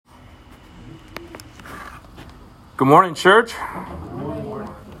Good morning, church.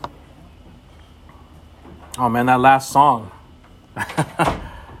 Oh man, that last song.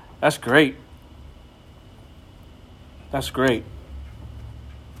 That's great. That's great.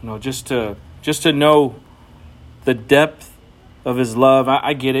 You know, just to know the depth of his love.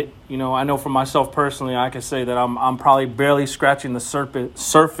 I get it. You know, I know for myself personally, I can say that I'm probably barely scratching the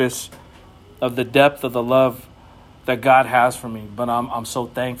surface of the depth of the love that God has for me. But I'm so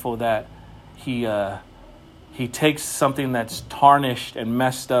thankful that He takes something that's tarnished and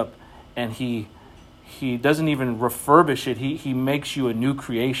messed up, and he doesn't even refurbish it. He makes you a new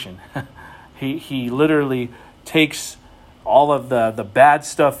creation. He literally takes all of the bad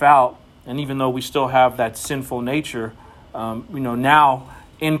stuff out, and even though we still have that sinful nature, now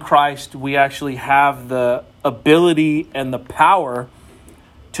in Christ we actually have the ability and the power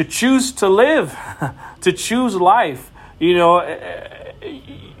to choose to live, to choose life. You know,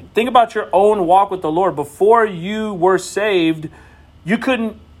 think about your own walk with the Lord. Before you were saved, you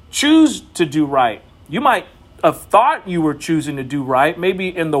couldn't choose to do right. You might have thought you were choosing to do right, maybe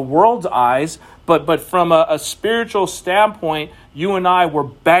in the world's eyes, but from a spiritual standpoint, you and I were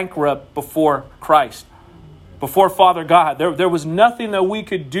bankrupt before Christ, before Father God. There was nothing that we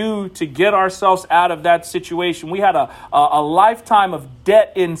could do to get ourselves out of that situation. We had a lifetime of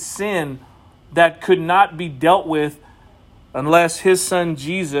debt in sin that could not be dealt with unless his son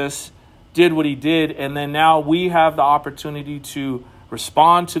Jesus did what he did. And then now we have the opportunity to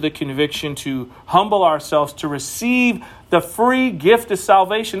respond to the conviction, to humble ourselves, to receive the free gift of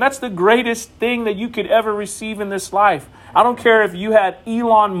salvation. That's the greatest thing that you could ever receive in this life. I don't care if you had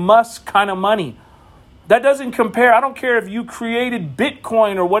Elon Musk kind of money. That doesn't compare. I don't care if you created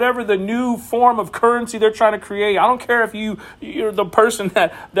Bitcoin or whatever the new form of currency they're trying to create. I don't care if you're the person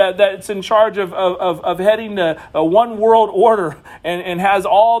that's in charge of heading a one world order and has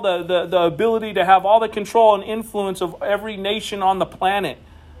all the ability to have all the control and influence of every nation on the planet.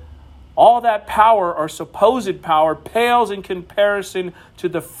 All that power or supposed power pales in comparison to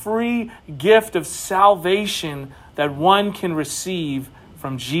the free gift of salvation that one can receive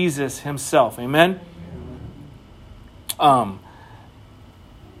from Jesus himself. Amen. I'll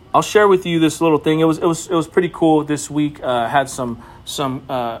share with you this little thing. It was pretty cool this week. Had some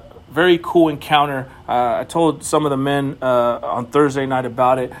very cool encounter. I told some of the men on Thursday night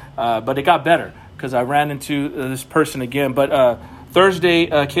about it, but it got better because I ran into this person again. But Thursday,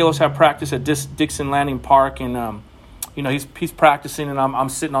 Kalos had practice at Dixon Landing Park, and he's practicing, and I'm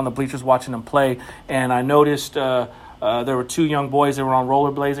sitting on the bleachers watching him play, and I noticed. There were two young boys that were on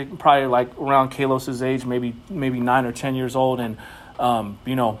rollerblades, probably like around Kalos's age, maybe 9 or 10 years old. And,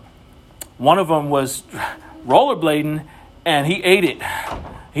 one of them was rollerblading and he ate it.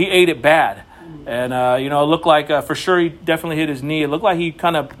 He ate it bad. And, it looked like for sure he definitely hit his knee. It looked like he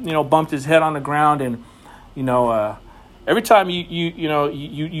kind of, bumped his head on the ground. And, every time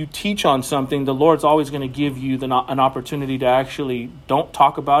you teach on something, the Lord's always going to give you an opportunity to actually don't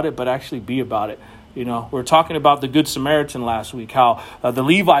talk about it, but actually be about it. We were talking about the Good Samaritan last week, how the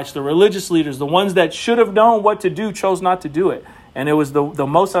Levites, the religious leaders, the ones that should have known what to do, chose not to do it. And it was the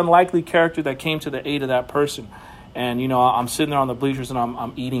most unlikely character that came to the aid of that person. And, I'm sitting there on the bleachers and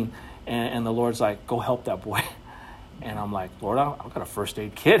I'm eating. And the Lord's like, go help that boy. And I'm like, Lord, I've got a first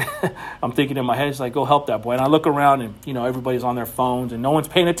aid kit. I'm thinking in my head, it's like, go help that boy. And I look around and, everybody's on their phones and no one's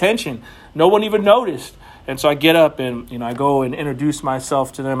paying attention. No one even noticed. And so I get up and, I go and introduce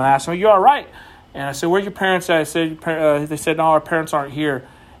myself to them and ask them, are you all right? And I said, where's your parents at? I said, they said, no, our parents aren't here.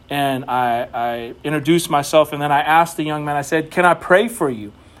 And I introduced myself, and then I asked the young man, I said, can I pray for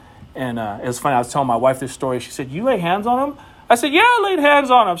you? And it was funny. I was telling my wife this story. She said, you lay hands on him? I said, yeah, I laid hands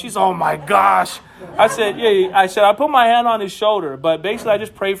on him. She said, oh, my gosh. I said, yeah. I said, I put my hand on his shoulder. But basically, I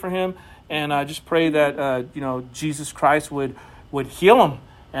just prayed for him, and I just pray that, Jesus Christ would heal him,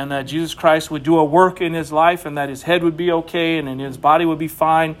 and that Jesus Christ would do a work in his life, and that his head would be okay, and his body would be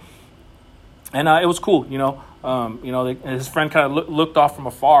fine. And it was cool, his friend kind of looked off from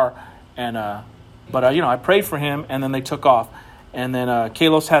afar, and I prayed for him, and then they took off. And then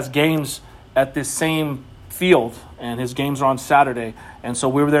Kalos has games at this same field, and his games are on Saturday. And so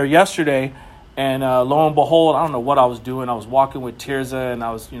we were there yesterday, and lo and behold, I don't know what I was doing. I was walking with Tirza, and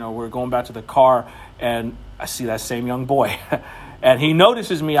I was, we were going back to the car, and I see that same young boy. And he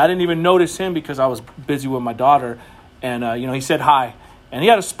notices me. I didn't even notice him because I was busy with my daughter. And, he said hi. And he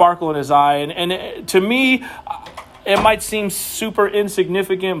had a sparkle in his eye. And to me, it might seem super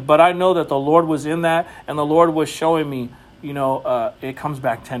insignificant, but I know that the Lord was in that. And the Lord was showing me, it comes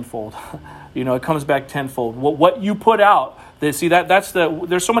back tenfold. It comes back tenfold. What you put out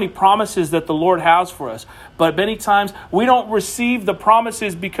There's so many promises that the Lord has for us. But many times we don't receive the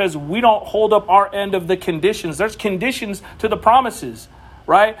promises because we don't hold up our end of the conditions. There's conditions to the promises,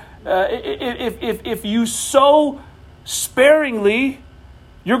 right? If you sow sparingly,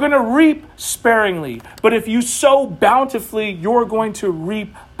 you're going to reap sparingly. But if you sow bountifully, you're going to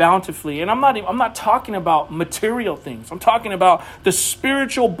reap bountifully. And I'm not talking about material things. I'm talking about the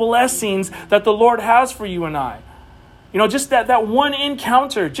spiritual blessings that the Lord has for you and I. Just that one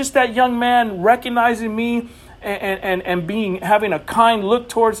encounter, just that young man recognizing me and having a kind look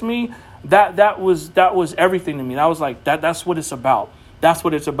towards me, that was everything to me. That was like that's what it's about. That's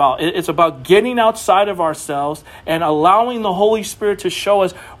what it's about. It's about getting outside of ourselves and allowing the Holy Spirit to show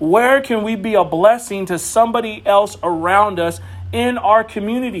us where can we be a blessing to somebody else around us in our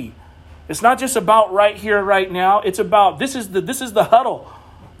community. It's not just about right here, right now. It's about this is the huddle.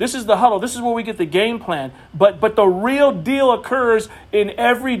 This is the huddle. This is where we get the game plan. But the real deal occurs in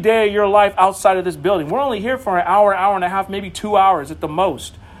every day of your life outside of this building. We're only here for an hour, hour and a half, maybe 2 hours at the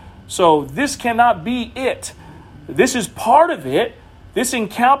most. So this cannot be it. This is part of it. This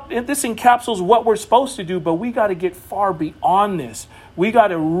encapsulates what we're supposed to do, but we got to get far beyond this. We got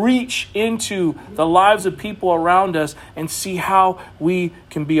to reach into the lives of people around us and see how we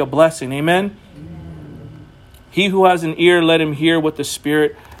can be a blessing. Amen? He who has an ear, let him hear what the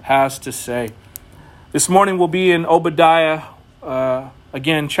Spirit has to say. This morning we'll be in Obadiah,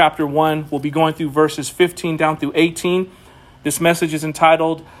 again, chapter 1. We'll be going through verses 15 down through 18. This message is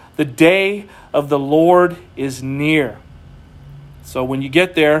entitled, "The Day of the Lord is Near." So when you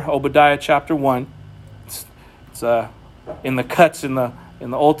get there, Obadiah chapter 1, it's in the cuts in the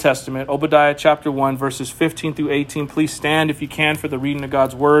Old Testament. Obadiah chapter 1, verses 15 through 18. Please stand if you can for the reading of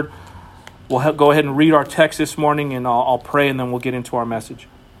God's word. We'll go ahead and read our text this morning, and I'll pray, and then we'll get into our message.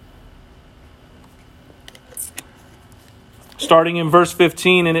 Starting in verse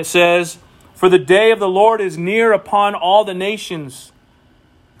 15, and it says, "For the day of the Lord is near upon all the nations.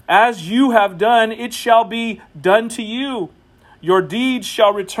 As you have done, it shall be done to you. Your deeds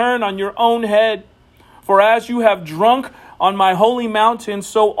shall return on your own head. For as you have drunk on my holy mountain,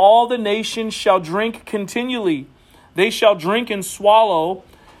 so all the nations shall drink continually. They shall drink and swallow,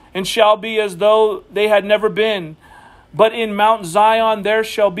 and shall be as though they had never been. But in Mount Zion there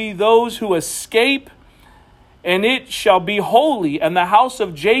shall be those who escape, and it shall be holy, and the house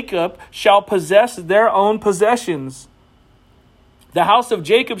of Jacob shall possess their own possessions. The house of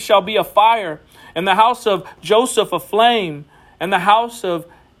Jacob shall be a fire, and the house of Joseph a flame, and the house of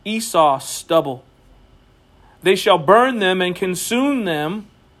Esau stubble. They shall burn them and consume them,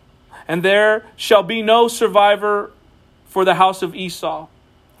 and there shall be no survivor for the house of Esau,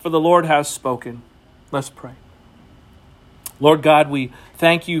 for the Lord has spoken." Let's pray. Lord God, we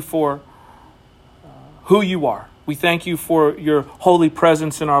thank you for who you are. We thank you for your holy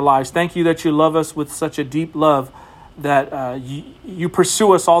presence in our lives. Thank you that you love us with such a deep love that you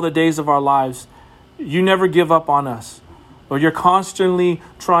pursue us all the days of our lives. You never give up on us. Lord, you're constantly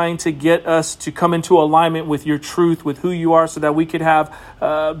trying to get us to come into alignment with your truth, with who you are, so that we could have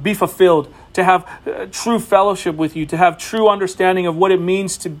be fulfilled, to have true fellowship with you, to have true understanding of what it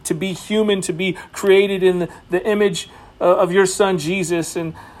means to be human, to be created in the image of your Son, Jesus.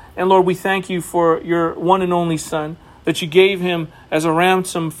 And Lord, we thank you for your one and only Son, that you gave him as a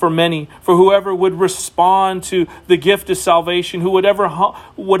ransom for many, for whoever would respond to the gift of salvation, who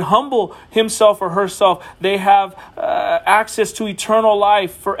would humble himself or herself, they have access to eternal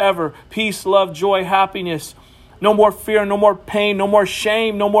life forever. Peace, love, joy, happiness. No more fear, no more pain, no more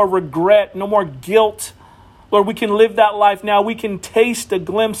shame, no more regret, no more guilt. Lord, we can live that life now. We can taste a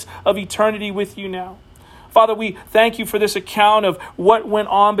glimpse of eternity with you now. Father, we thank you for this account of what went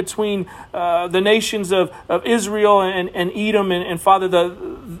on between the nations of Israel and Edom. And Father,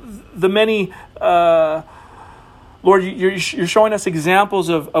 the many, Lord, you're showing us examples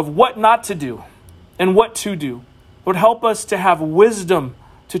of what not to do and what to do. Lord, help us to have wisdom,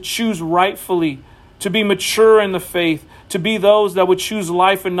 to choose rightfully, to be mature in the faith, to be those that would choose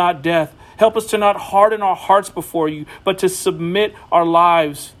life and not death. Help us to not harden our hearts before you, but to submit our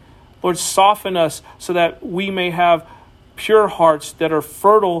lives. Lord, soften us so that we may have pure hearts that are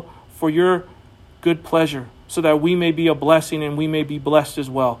fertile for your good pleasure, so that we may be a blessing and we may be blessed as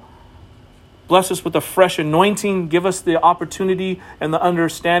well. Bless us with a fresh anointing. Give us the opportunity and the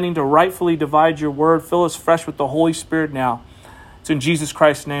understanding to rightfully divide your word. Fill us fresh with the Holy Spirit now. It's in Jesus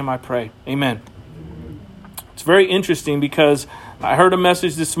Christ's name I pray. Amen. It's very interesting because I heard a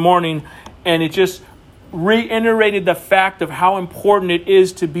message this morning and it just reiterated the fact of how important it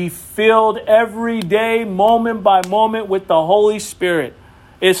is to be filled every day, moment by moment, with the Holy Spirit.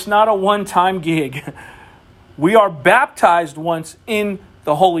 It's not a one-time gig. We are baptized once in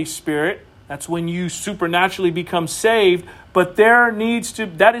the Holy Spirit. That's when you supernaturally become saved. But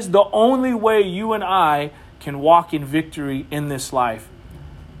that is the only way you and I can walk in victory in this life.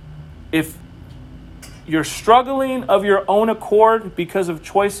 If you're struggling of your own accord because of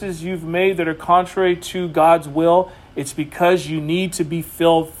choices you've made that are contrary to God's will, it's because you need to be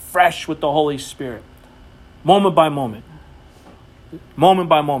filled fresh with the Holy Spirit. Moment by moment. Moment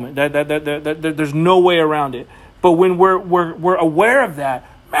by moment. There's no way around it. But when we're aware of that,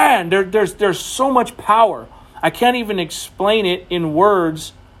 man, there's so much power. I can't even explain it in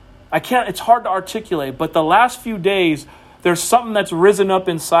words. It's hard to articulate. But the last few days, there's something that's risen up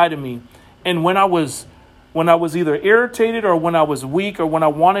inside of me. And when I was either irritated or when I was weak or when I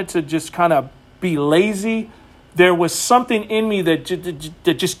wanted to just kind of be lazy, there was something in me that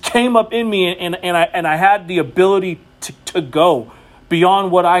just came up in me, and I had the ability to go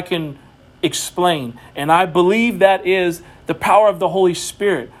beyond what I can explain. And I believe that is the power of the Holy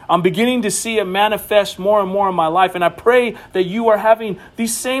Spirit. I'm beginning to see it manifest more and more in my life. And I pray that you are having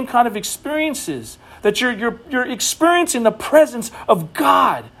these same kind of experiences, that you're experiencing the presence of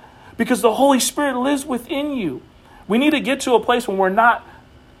God, because the Holy Spirit lives within you. We need to get to a place when we're not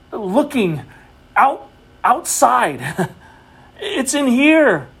looking outside. It's in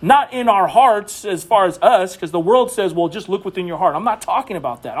here, not in our hearts as far as us, because the world says, well, just look within your heart. I'm not talking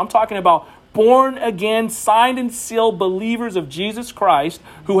about that. I'm talking about born again, signed and sealed believers of Jesus Christ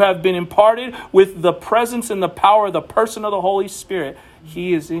who have been imparted with the presence and the power of the person of the Holy Spirit.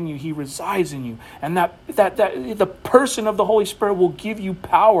 He is in you. He resides in you. And that the person of the Holy Spirit will give you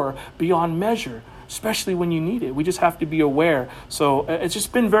power beyond measure, especially when you need it. We just have to be aware. So it's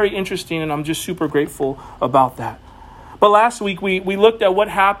just been very interesting, and I'm just super grateful about that. But last week, we looked at what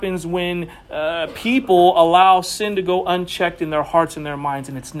happens when people allow sin to go unchecked in their hearts and their minds,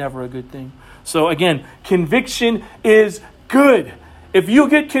 and it's never a good thing. So again, conviction is good. If you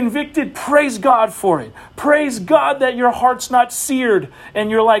get convicted, praise God for it. Praise God that your heart's not seared and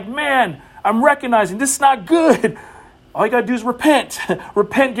you're like, man, I'm recognizing this is not good. All you got to do is repent.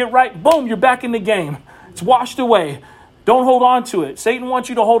 Repent, get right. Boom, you're back in the game. It's washed away. Don't hold on to it. Satan wants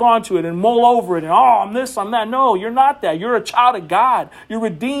you to hold on to it and mull over it. And I'm this, I'm that. No, you're not that. You're a child of God. You're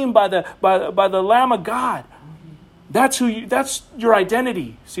redeemed by the Lamb of God. That's your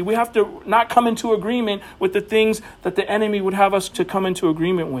identity. See, we have to not come into agreement with the things that the enemy would have us to come into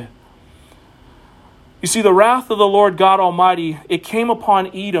agreement with. You see, the wrath of the Lord God Almighty, it came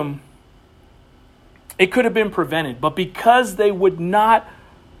upon Edom. It could have been prevented, but because they would not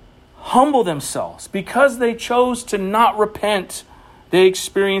humble themselves, because they chose to not repent, they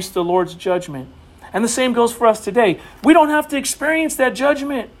experienced the Lord's judgment. And the same goes for us today. We don't have to experience that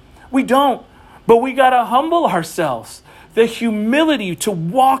judgment. We don't. But we got to humble ourselves. The humility to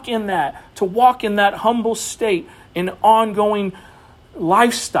walk in that humble state in ongoing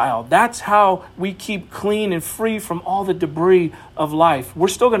lifestyle. That's how we keep clean and free from all the debris of life. We're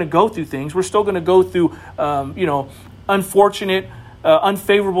still going to go through things. We're still going to go through, unfortunate,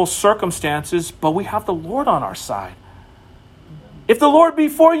 unfavorable circumstances, but we have the Lord on our side. If the Lord be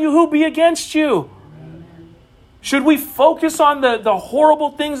for you, who be against you? Should we focus on the horrible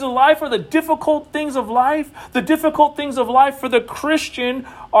things of life or the difficult things of life? The difficult things of life for the Christian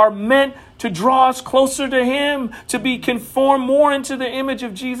are meant to draw us closer to Him, to be conformed more into the image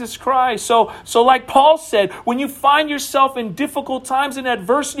of Jesus Christ. So like Paul said, when you find yourself in difficult times and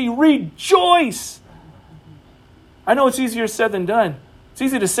adversity, rejoice. I know it's easier said than done. It's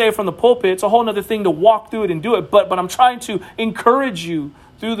easy to say it from the pulpit. It's a whole other thing to walk through it and do it. But I'm trying to encourage you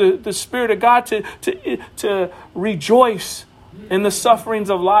through the Spirit of God to rejoice in the sufferings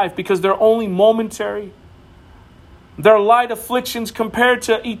of life, because they're only momentary. They're light afflictions compared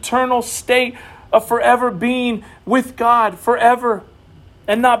to eternal state of forever being with God forever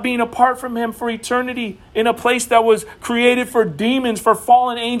and not being apart from Him for eternity in a place that was created for demons, for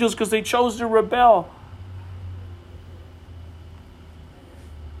fallen angels, because they chose to rebel.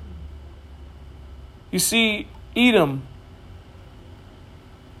 You see, Edom,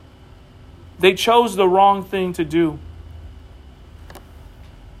 they chose the wrong thing to do.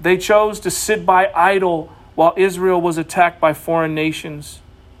 They chose to sit by idle while Israel was attacked by foreign nations.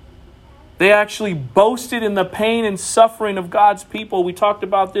 They actually boasted in the pain and suffering of God's people. We talked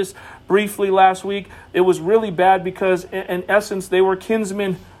about this briefly last week. It was really bad because, in essence, they were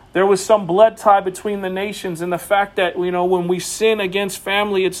kinsmen. There was some blood tie between the nations, and the fact that, when we sin against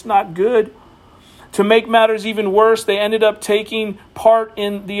family, it's not good. To make matters even worse, they ended up taking part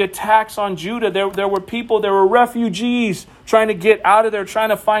in the attacks on Judah. There were people, there were refugees trying to get out of there, trying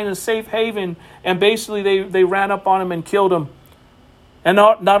to find a safe haven. And basically they ran up on them and killed them. And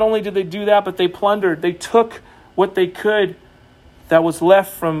not only did they do that, but they plundered. They took what they could that was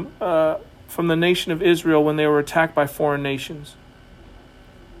left from the nation of Israel when they were attacked by foreign nations.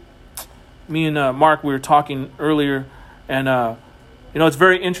 Me and Mark, we were talking earlier, and it's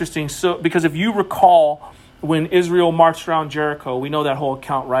very interesting. So, because if you recall, when Israel marched around Jericho, we know that whole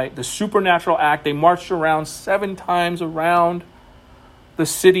account, right? The supernatural act, they marched around 7 times around the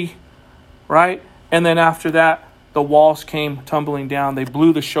city, right? And then after that, the walls came tumbling down. They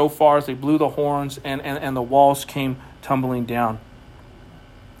blew the shofars, they blew the horns, and the walls came tumbling down.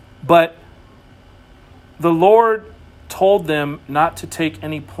 But the Lord told them not to take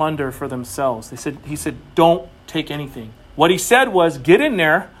any plunder for themselves. He said, don't take anything. What he said was, get in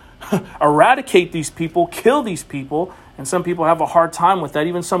there, eradicate these people, kill these people. And some people have a hard time with that.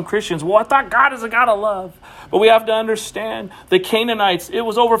 Even some Christians, well, I thought God is a God of love. But we have to understand the Canaanites, it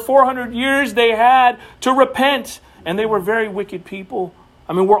was over 400 years they had to repent. And they were very wicked people.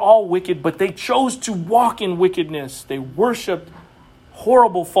 I mean, we're all wicked, but they chose to walk in wickedness. They worshiped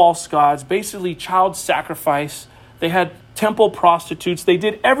horrible false gods, basically child sacrifice. They had temple prostitutes. They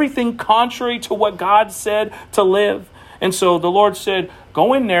did everything contrary to what God said to live. And so the Lord said,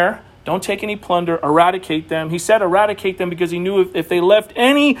 go in there. Don't take any plunder. Eradicate them. He said eradicate them because he knew if they left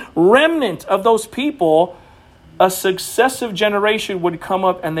any remnant of those people, a successive generation would come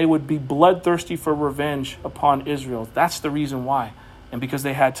up and they would be bloodthirsty for revenge upon Israel. That's the reason why. And because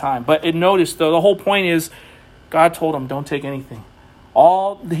they had time. But notice, though, the whole point is God told them, don't take anything.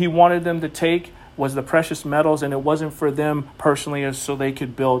 All he wanted them to take was the precious metals, and it wasn't for them personally as so they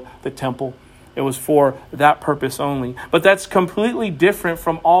could build the temple. It was for that purpose only. But that's completely different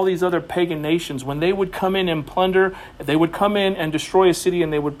from all these other pagan nations. When they would come in and plunder, they would come in and destroy a city,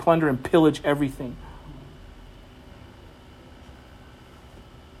 and they would plunder and pillage everything.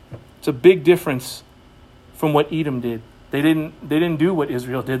 It's a big difference from what Edom did. They didn't do what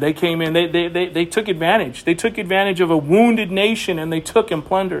Israel did. They came in, they took advantage. They took advantage of a wounded nation, and they took and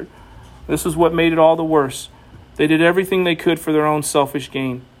plundered. This is what made it all the worse. They did everything they could for their own selfish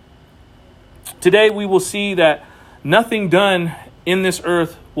gain. Today we will see that nothing done in this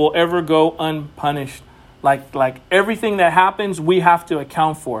earth will ever go unpunished. Like everything that happens, we have to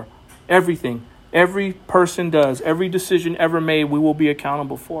account for. Everything. Every person does. Every decision ever made, we will be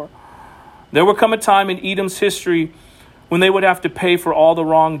accountable for. There will come a time in Edom's history when they would have to pay for all the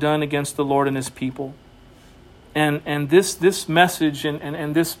wrong done against the Lord and his people. And this message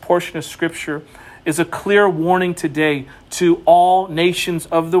and this portion of Scripture is a clear warning today to all nations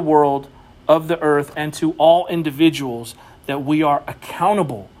of the world, of the earth, and to all individuals that we are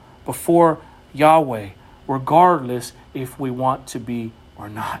accountable before Yahweh, regardless if we want to be or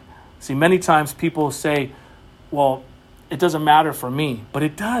not. See, many times people say, well, it doesn't matter for me, but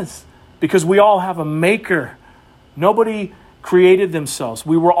it does, because we all have a maker. Nobody created themselves.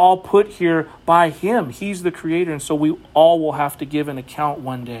 We were all put here by him. He's the creator, and so we all will have to give an account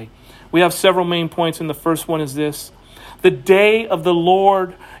one day. We have several main points, and the first one is this. The day of the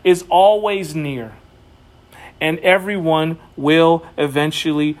Lord is always near, and everyone will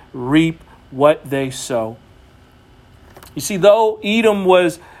eventually reap what they sow. You see, though Edom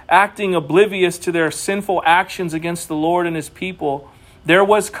was acting oblivious to their sinful actions against the Lord and his people, there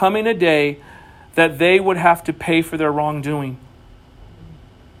was coming a day that they would have to pay for their wrongdoing.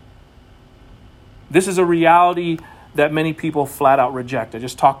 This is a reality that many people flat out reject. I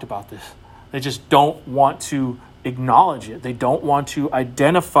just talked about this. They just don't want to acknowledge it. They don't want to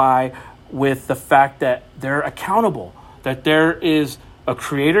identify with the fact that they're accountable, that there is a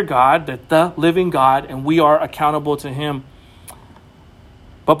creator God, that the living God, and we are accountable to him.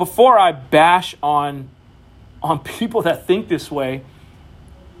 But before I bash on people that think this way,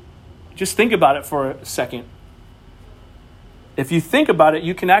 just think about it for a second. If you think about it,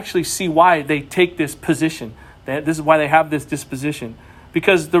 you can actually see why they take this position. This is why they have this disposition.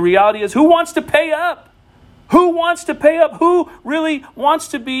 Because the reality is, who wants to pay up? Who wants to pay up? Who really wants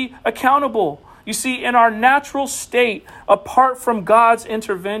to be accountable? You see, in our natural state, apart from God's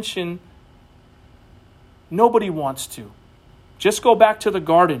intervention, nobody wants to. Just go back to the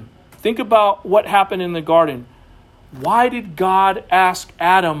garden. Think about what happened in the garden. Why did God ask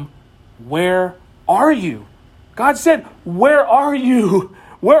Adam, where are you? God said, where are you?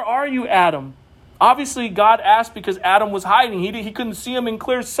 Where are you, Adam? Obviously, God asked because Adam was hiding. He couldn't see him in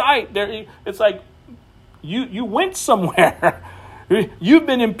clear sight. It's like, you went somewhere. You've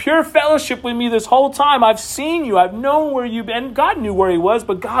been in pure fellowship with me this whole time. I've seen you. I've known where you've been. God knew where he was,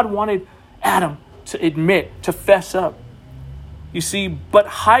 but God wanted Adam to admit, to fess up. You see, but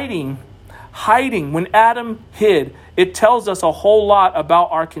hiding, when Adam hid, it tells us a whole lot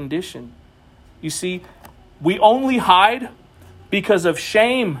about our condition. You see, we only hide because of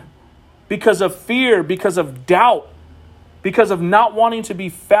shame, because of fear, because of doubt, because of not wanting to be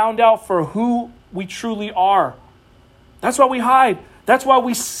found out for who we truly are. That's why we hide. That's why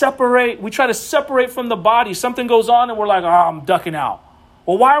we separate. We try to separate from the body. Something goes on and we're like, I'm ducking out.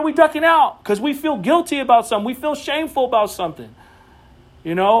 Well, why are we ducking out? Because we feel guilty about something. We feel shameful about something.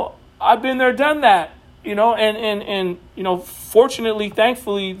 I've been there, done that. And fortunately,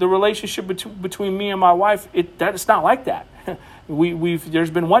 thankfully, the relationship between me and my wife, it's not like that. There's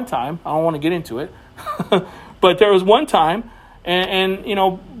been one time, I don't want to get into it, but there was one time,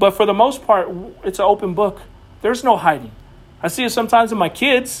 but for the most part, it's an open book. There's no hiding. I see it sometimes in my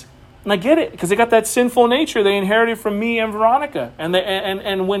kids, and I get it because they got that sinful nature they inherited from me and Veronica,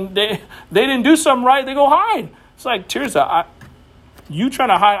 and when they didn't do something right, they go hide. It's like, Tirza, you trying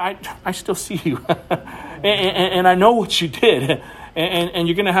to hide? I still see you, and I know what you did, and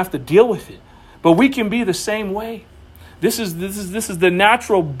you're gonna have to deal with it. But we can be the same way. This is the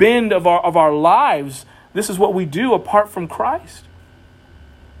natural bend of our lives. This is what we do apart from Christ.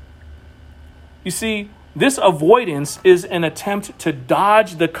 You see, this avoidance is an attempt to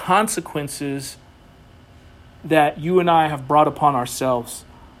dodge the consequences that you and I have brought upon ourselves.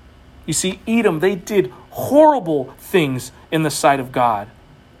 You see, Edom, they did horrible things in the sight of God.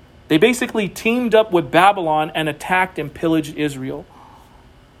 They basically teamed up with Babylon and attacked and pillaged Israel.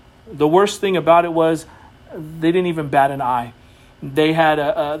 The worst thing about it was they didn't even bat an eye. They had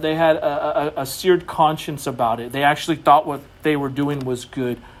a seared conscience about it. They actually thought what they were doing was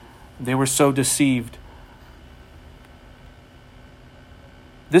good. They were so deceived.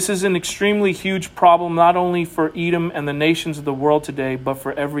 This is an extremely huge problem, not only for Edom and the nations of the world today, but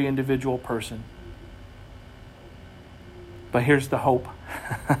for every individual person. But here's the hope.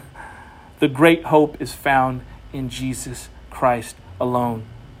 The great hope is found in Jesus Christ alone.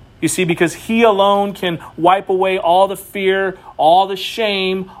 You see, because he alone can wipe away all the fear, all the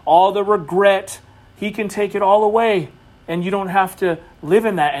shame, all the regret. He can take it all away. And you don't have to live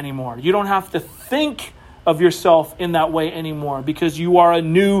in that anymore. You don't have to think of yourself in that way anymore because you are a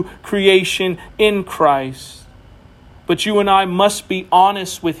new creation in Christ. But you and I must be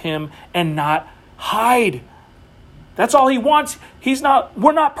honest with him and not hide. That's all he wants.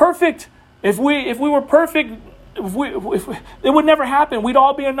 We're not perfect. If we were perfect, it would never happen. We'd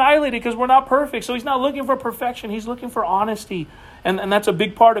all be annihilated because we're not perfect. So he's not looking for perfection. He's looking for honesty. And that's a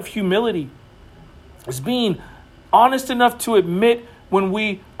big part of humility. It's being honest enough to admit when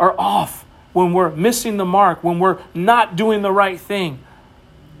we are off, when we're missing the mark, when we're not doing the right thing.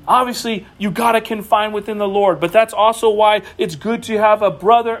 Obviously, you got to confine within the Lord. But that's also why it's good to have a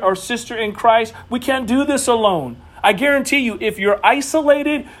brother or sister in Christ. We can't do this alone. I guarantee you, if you're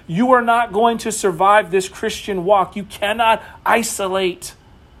isolated, you are not going to survive this Christian walk. You cannot isolate.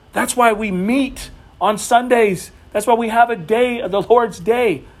 That's why we meet on Sundays. That's why we have a day, the Lord's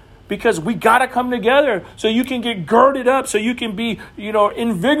Day, because we got to come together so you can get girded up, so you can be,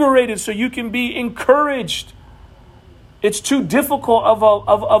 invigorated, so you can be encouraged. It's too difficult of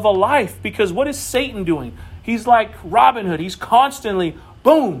a life because what is Satan doing? He's like Robin Hood. He's constantly,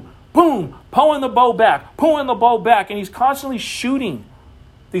 boom, boom, pulling the bow back, and he's constantly shooting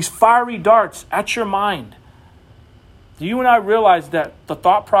these fiery darts at your mind. Do you and I realize that the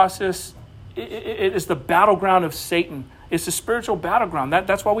thought process it is the battleground of Satan? It's the spiritual battleground.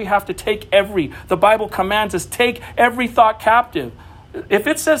 That's why we have to the Bible commands us, take every thought captive. If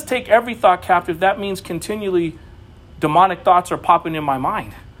it says take every thought captive, that means continually demonic thoughts are popping in my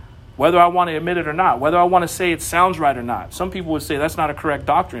mind. Whether I want to admit it or not, whether I want to say it sounds right or not. Some people would say that's not a correct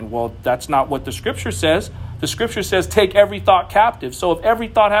doctrine. Well, that's not what the scripture says. The scripture says take every thought captive. So if every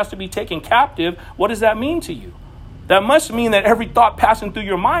thought has to be taken captive, what does that mean to you? That must mean that every thought passing through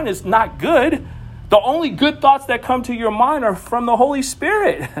your mind is not good. The only good thoughts that come to your mind are from the Holy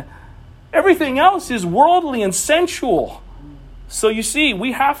Spirit. Everything else is worldly and sensual. So you see,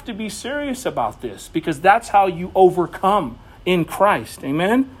 we have to be serious about this because that's how you overcome in Christ.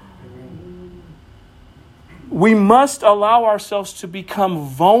 Amen? We must allow ourselves to become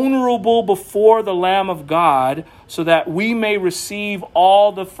vulnerable before the Lamb of God so that we may receive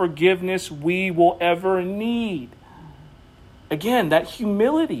all the forgiveness we will ever need. Again, that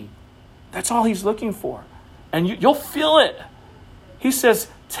humility, that's all he's looking for. And you'll feel it. He says,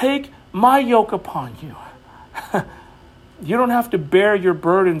 take my yoke upon you. You don't have to bear your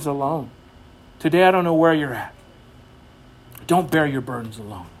burdens alone. Today, I don't know where you're at. Don't bear your burdens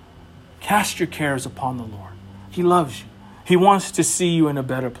alone. Cast your cares upon the Lord. He loves you. He wants to see you in a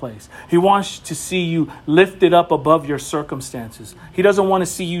better place. He wants to see you lifted up above your circumstances. He doesn't want to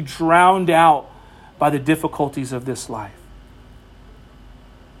see you drowned out by the difficulties of this life.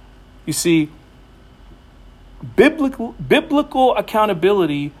 You see, biblical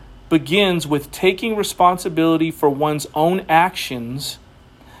accountability begins with taking responsibility for one's own actions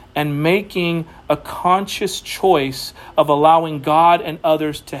and making a conscious choice of allowing God and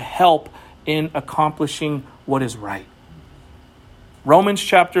others to help in accomplishing what is right. Romans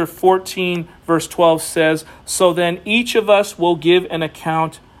chapter 14, verse 12 says, "So then each of us will give an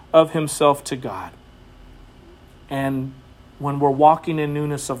account of himself to God." And when we're walking in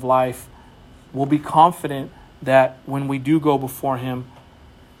newness of life, we'll be confident that when we do go before him,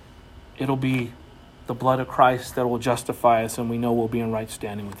 it'll be the blood of Christ that will justify us, and we know we'll be in right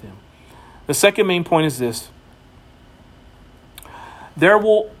standing with him. The second main point is this: there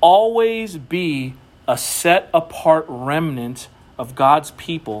will always be a set-apart remnant of God's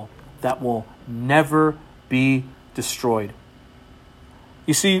people that will never be destroyed.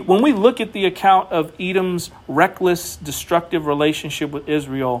 You see, when we look at the account of Edom's reckless, destructive relationship with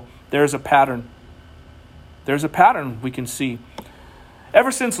Israel, there's a pattern. There's a pattern we can see.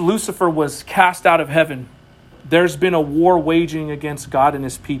 Ever since Lucifer was cast out of heaven, there's been a war waging against God and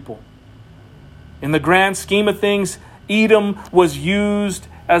his people. In the grand scheme of things, Edom was used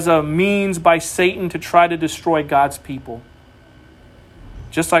as a means by Satan to try to destroy God's people.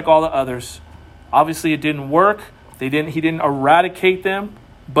 Just like all the others. Obviously, it didn't work. He didn't eradicate them,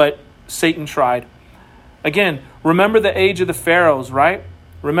 but Satan tried. Again, remember the age of the Pharaohs, right?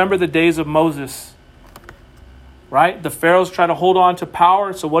 Remember the days of Moses, right? The Pharaohs try to hold on to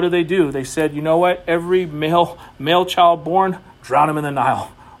power. So what do? They said, you know what? Every male child born, drown him in the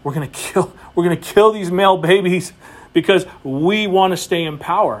Nile. We're going to kill these male babies because we want to stay in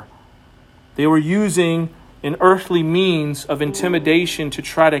power. They were using an earthly means of intimidation to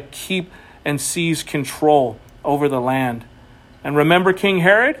try to keep and seize control over the land. And remember King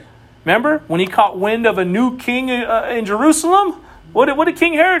Herod? Remember when he caught wind of a new king in Jerusalem? What did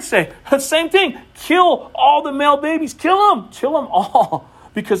King Herod say? Same thing. Kill all the male babies. Kill them all.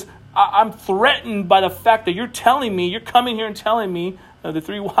 Because I'm threatened by the fact that you're coming here and telling me, the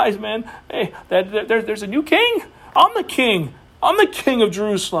three wise men, hey, that there's a new king? I'm the king. I'm the king of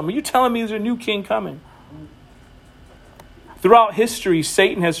Jerusalem. Are you telling me there's a new king coming? Throughout history,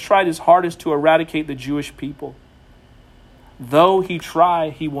 Satan has tried his hardest to eradicate the Jewish people. Though he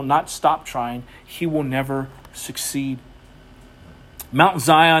will not stop trying. He will never succeed. Mount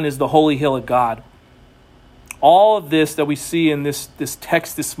Zion is the holy hill of God. All of this that we see in this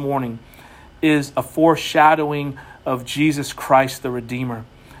text this morning is a foreshadowing of Jesus Christ, the Redeemer.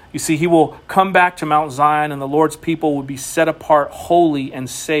 You see, he will come back to Mount Zion, and the Lord's people will be set apart, holy and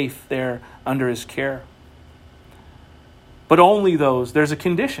safe there under his care. But only there's a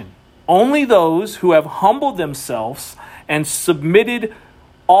condition. Only those who have humbled themselves and submitted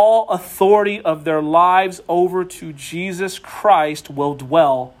all authority of their lives over to Jesus Christ will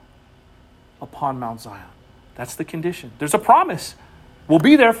dwell upon Mount Zion. That's the condition. There's a promise. We'll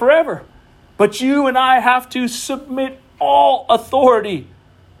be there forever. But you and I have to submit all authority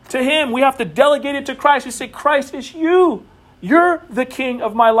to him. We have to delegate it to Christ. We say, Christ, it's you. You're the king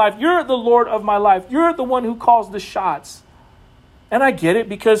of my life. You're the Lord of my life. You're the one who calls the shots. And I get it,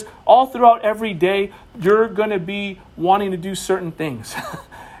 because all throughout every day, you're going to be wanting to do certain things.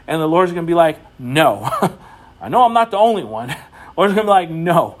 And the Lord's going to be like, no. I know I'm not the only one. The Lord's going to be like,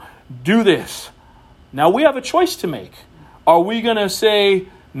 no, do this. Now we have a choice to make. Are we going to say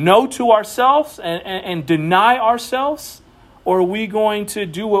no to ourselves and deny ourselves? Or are we going to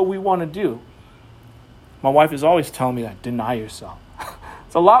do what we want to do? My wife is always telling me that, deny yourself.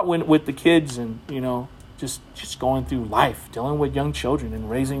 It's a lot with the kids and, just going through life, dealing with young children and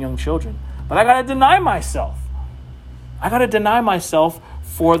raising young children. But I got to deny myself. I got to deny myself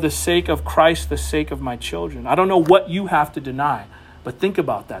for the sake of Christ, the sake of my children. I don't know what you have to deny, but think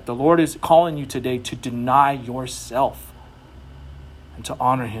about that. The Lord is calling you today to deny yourself and to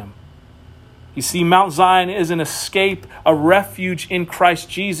honor him. You see, Mount Zion is an escape, a refuge in Christ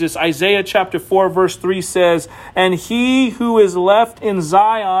Jesus. Isaiah chapter 4, verse 3 says, "And he who is left in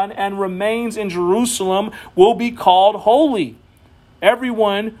Zion and remains in Jerusalem will be called holy.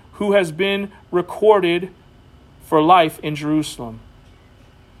 Everyone who has been recorded for life in Jerusalem."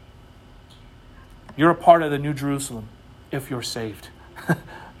 You're a part of the New Jerusalem if you're saved.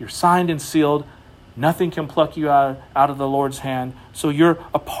 You're signed and sealed. Nothing can pluck you out of the Lord's hand. So you're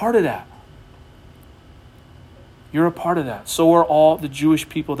a part of that. You're a part of that. So are all the Jewish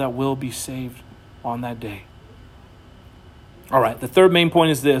people that will be saved on that day. All right, the third main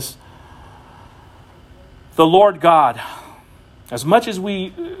point is this. The Lord God, as much as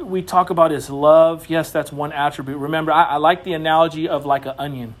we talk about his love, yes, that's one attribute. Remember, I like the analogy of like an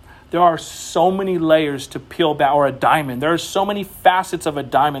onion. There are so many layers to peel back, or a diamond. There are so many facets of a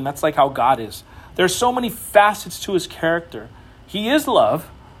diamond. That's like how God is. There's so many facets to his character. He is love.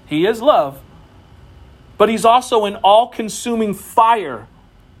 He is love. But he's also an all-consuming fire.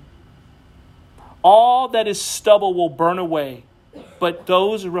 All that is stubble will burn away, but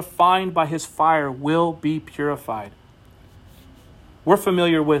those refined by his fire will be purified. We're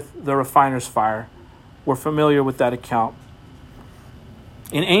familiar with the refiner's fire. We're familiar with that account.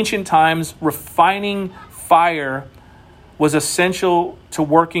 In ancient times, refining fire was essential to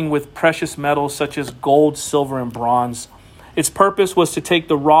working with precious metals such as gold, silver, and bronze. Its purpose was to take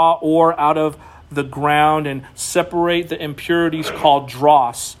the raw ore out of the ground and separate the impurities called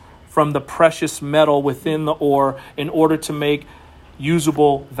dross from the precious metal within the ore in order to make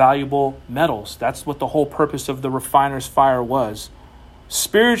usable, valuable metals. That's what the whole purpose of the refiner's fire was.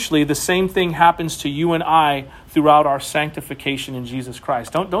 Spiritually, the same thing happens to you and I throughout our sanctification in Jesus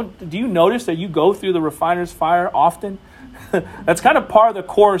Christ. Do you notice that you go through the refiner's fire often? That's kind of part of the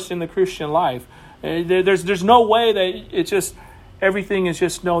course in the Christian life. There's no way that it's just everything is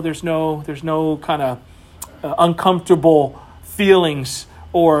just there's no kind of uncomfortable feelings,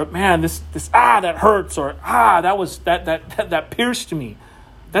 or man, this that hurts, or that pierced me.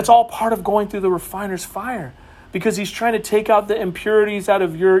 That's all part of going through the refiner's fire, because he's trying to take out the impurities out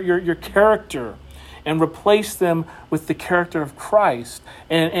of your character and replace them with the character of Christ.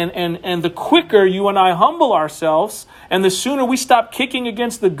 And the quicker you and I humble ourselves, and the sooner we stop kicking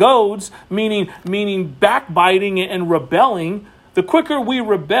against the goads, meaning backbiting and rebelling, the quicker we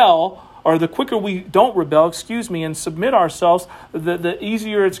rebel, or the quicker we don't rebel, and submit ourselves, the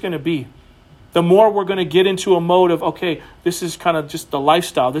easier it's going to be. The more we're going to get into a mode of, okay, this is kind of just the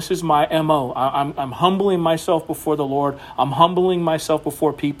lifestyle. This is my MO. I'm humbling myself before the Lord. I'm humbling myself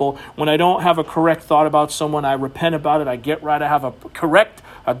before people. When I don't have a correct thought about someone, I repent about it. I get right. I have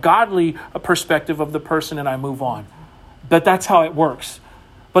a godly perspective of the person, and I move on. But that's how it works.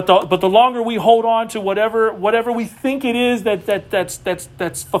 But the longer we hold on to whatever we think it is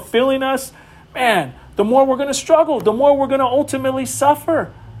that's fulfilling us, man, the more we're going to struggle. The more we're going to ultimately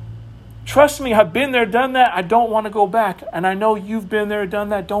suffer. Trust me, I've been there, done that. I don't want to go back. And I know you've been there, done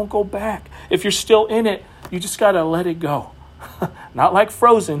that. Don't go back. If you're still in it, you just got to let it go. Not like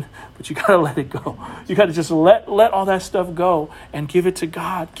Frozen, but you got to let it go. You got to just let all that stuff go and give it to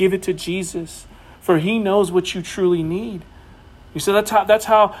God. Give it to Jesus. For he knows what you truly need. You see, that's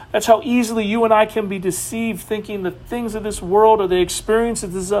how easily you and I can be deceived, thinking the things of this world or the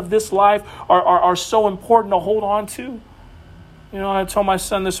experiences of this life are so important to hold on to. You know, I told my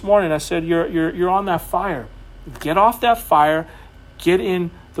son this morning, I said, you're on that fire. Get off that fire. Get in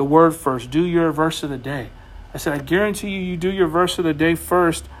the word first. Do your verse of the day. I said, I guarantee you do your verse of the day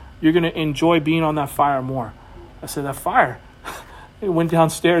first, you're going to enjoy being on that fire more. I said, that fire. He went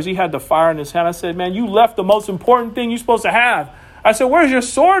downstairs. He had the fire in his hand. I said, man, you left the most important thing you're supposed to have. I said, where's your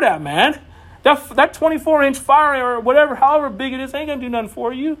sword at, man? That 24-inch fire or whatever, however big it is, ain't going to do nothing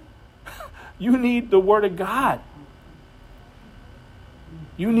for you. You need the word of God.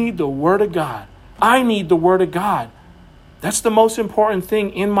 You need the word of God. I need the word of God. That's the most important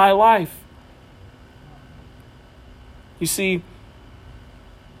thing in my life. You see,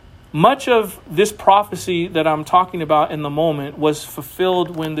 much of this prophecy that I'm talking about in the moment was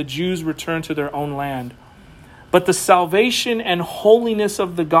fulfilled when the Jews returned to their own land. But the salvation and holiness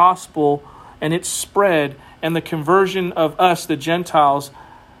of the gospel and its spread and the conversion of us, the Gentiles,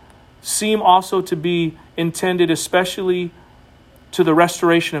 seem also to be intended especially to the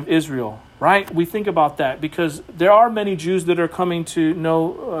restoration of Israel, right? We think about that because there are many Jews that are coming to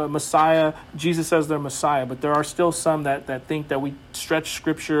know Messiah, Jesus as their Messiah, but there are still some that think that we stretch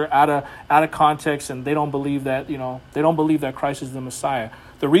Scripture out of context, and they don't believe that, they don't believe that Christ is the Messiah.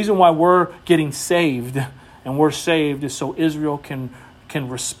 The reason why we're getting saved and we're saved is so Israel can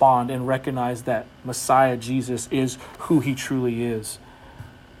respond and recognize that Messiah Jesus is who he truly is.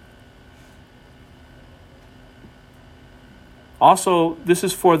 Also, this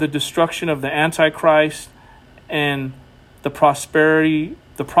is for the destruction of the Antichrist and the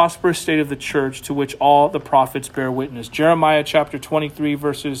prosperous state of the church to which all the prophets bear witness. Jeremiah chapter 23,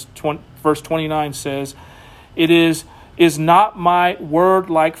 verse 29 says, "It is not my word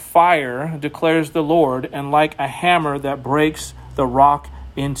like fire, declares the Lord, and like a hammer that breaks the rock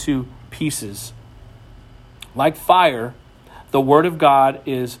into pieces." Like fire, the word of God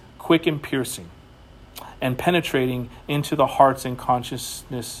is quick and piercing, and penetrating into the hearts and consciences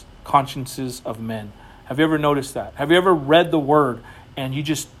of men. Have you ever noticed that? Have you ever read the word and you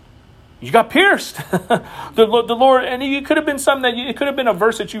got pierced? the Lord, and it could have been it could have been a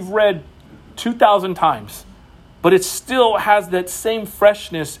verse that you've read 2,000 times, but it still has that same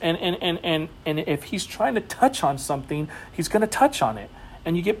freshness. And if he's trying to touch on something, he's going to touch on it,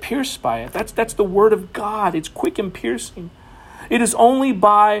 and you get pierced by it. That's the word of God. It's quick and piercing. It is only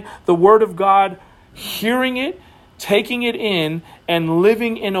by the word of God, hearing it, taking it in, and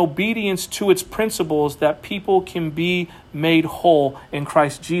living in obedience to its principles that people can be made whole in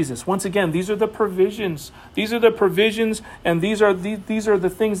Christ Jesus. Once again, these are the provisions. These are the provisions, and these are the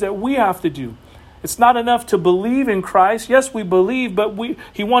things that we have to do. It's not enough to believe in Christ. Yes, we believe, but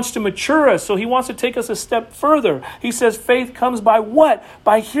he wants to mature us. So he wants to take us a step further. He says faith comes by what?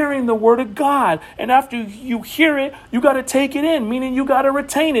 By hearing the word of God. And after you hear it, you got to take it in, meaning you got to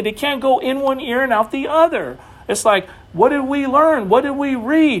retain it. It can't go in one ear and out the other. It's like, what did we learn? What did we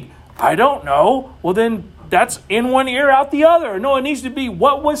read? I don't know. Well, then that's in one ear, out the other. No, it needs to be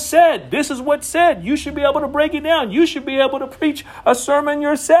what was said. This is what's said. You should be able to break it down. You should be able to preach a sermon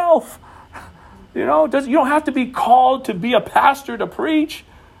yourself. You know, you don't have to be called to be a pastor to preach.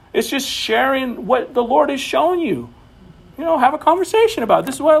 It's just sharing what the Lord has shown you. You know, have a conversation about it.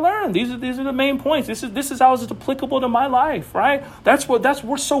 This is what I learned. These are the main points. This is how it's applicable to my life, right?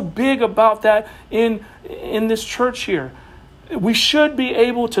 We're so big about that in this church here. We should be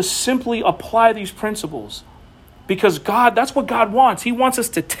able to simply apply these principles because that's what God wants. He wants us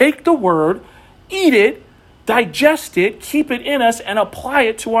to take the word, eat it, digest it, keep it in us, and apply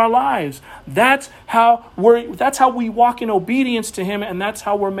it to our lives. That's how we walk in obedience to him, and that's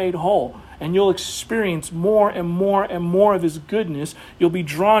how we're made whole. And you'll experience more and more and more of his goodness. You'll be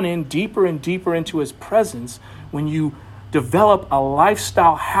drawn in deeper and deeper into his presence when you develop a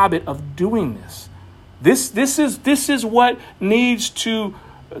lifestyle habit of doing this. This is what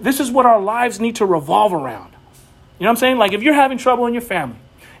our lives need to revolve around. You know what I'm saying? Like if you're having trouble in your family,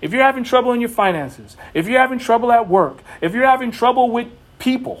 if you're having trouble in your finances, if you're having trouble at work, if you're having trouble with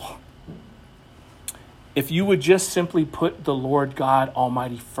people, if you would just simply put the Lord God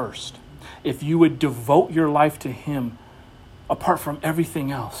Almighty first, if you would devote your life to him apart from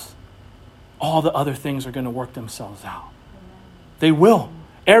everything else, all the other things are going to work themselves out. They will.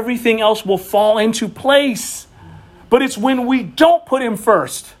 Everything else will fall into place. But it's when we don't put him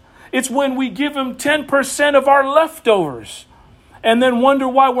first. It's when we give him 10% of our leftovers and then wonder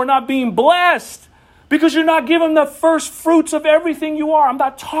why we're not being blessed. Because you're not giving the first fruits of everything you are. I'm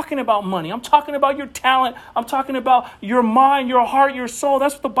not talking about money. I'm talking about your talent. I'm talking about your mind, your heart, your soul.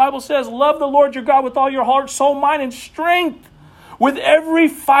 That's what the Bible says. Love the Lord your God with all your heart, soul, mind, and strength. With every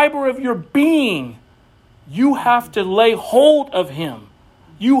fiber of your being, you have to lay hold of him.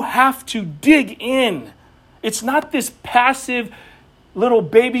 You have to dig in. It's not this passive little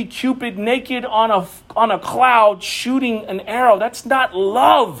baby Cupid naked on a cloud shooting an arrow. That's not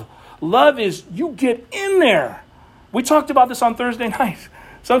love. Love is you get in there. We talked about this on Thursday night.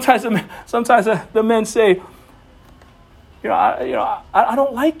 Sometimes the men say, I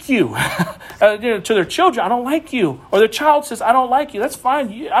don't like you. To their children, I don't like you. Or their child says, I don't like you. That's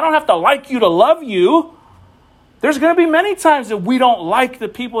fine. I don't have to like you to love you. There's going to be many times that we don't like the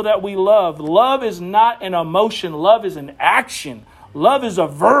people that we love. Love is not an emotion. Love is an action. Love is a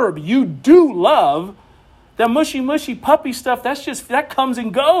verb. You do love. That mushy puppy stuff, that comes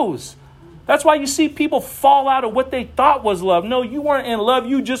and goes. That's why you see people fall out of what they thought was love. No, you weren't in love.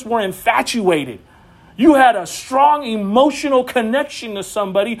 You just were infatuated. You had a strong emotional connection to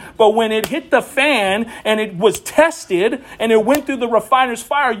somebody, but when it hit the fan and it was tested and it went through the refiner's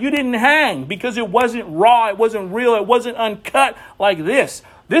fire, you didn't hang because it wasn't raw, it wasn't real, it wasn't uncut like this.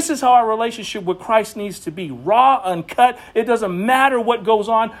 This is how our relationship with Christ needs to be. Raw, uncut. It doesn't matter what goes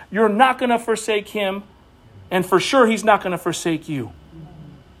on. You're not going to forsake him. And for sure, he's not going to forsake you.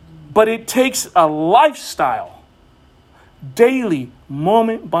 But it takes a lifestyle, daily,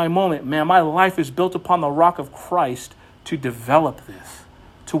 moment by moment. Man, my life is built upon the rock of Christ to develop this,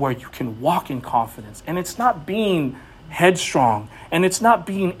 to where you can walk in confidence. And it's not being headstrong, and it's not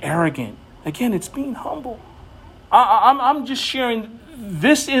being arrogant. Again, it's being humble. I'm just sharing.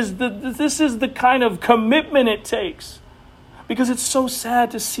 This is the kind of commitment it takes, because it's so sad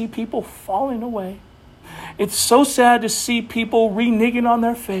to see people falling away. It's so sad to see people reneging on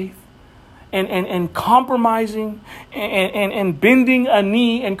their faith and compromising and bending a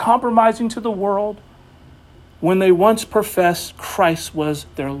knee and compromising to the world when they once professed Christ was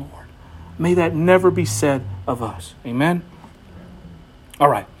their Lord. May that never be said of us. Amen. All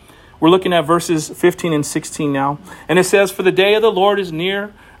right. We're looking at verses 15 and 16 now. And it says, "For the day of the Lord is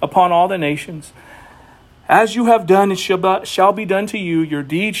near upon all the nations. As you have done, it shall be done to you. Your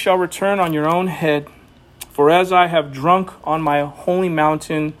deeds shall return on your own head. For as I have drunk on my holy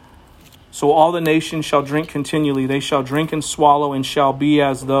mountain, so all the nations shall drink continually. They shall drink and swallow and shall be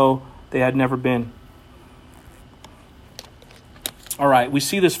as though they had never been." All right, we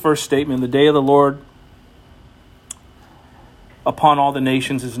see this first statement. The day of the Lord upon all the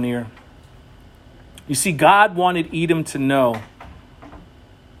nations is near. You see, God wanted Edom to know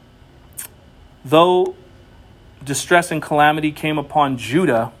though distress and calamity came upon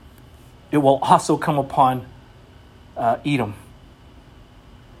Judah, it will also come upon Edom.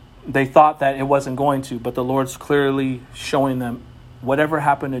 They thought that it wasn't going to, but the Lord's clearly showing them whatever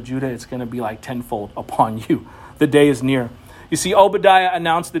happened to Judah, it's going to be like tenfold upon you. The day is near. You see, Obadiah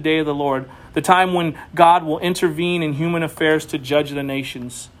announced the day of the Lord, the time when God will intervene in human affairs to judge the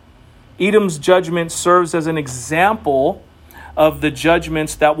nations. Edom's judgment serves as an example of the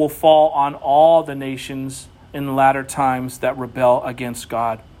judgments that will fall on all the nations in the latter times that rebel against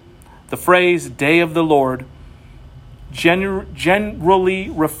God. The phrase day of the Lord generally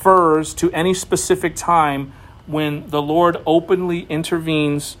refers to any specific time when the Lord openly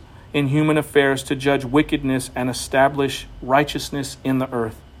intervenes in human affairs to judge wickedness and establish righteousness in the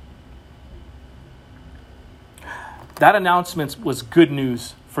earth. That announcement was good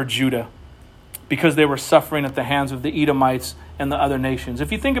news for Judah because they were suffering at the hands of the Edomites and the other nations.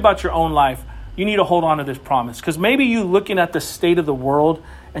 If you think about your own life, you need to hold on to this promise, because maybe you looking at the state of the world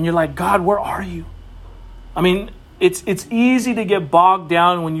and you're like, God, where are you? I mean, it's easy to get bogged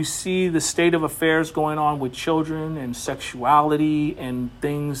down when you see the state of affairs going on with children and sexuality and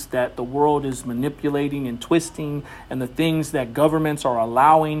things that the world is manipulating and twisting, and the things that governments are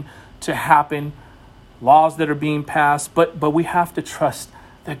allowing to happen, laws that are being passed. But we have to trust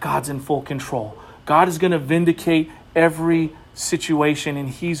that God's in full control. God is going to vindicate every situation, and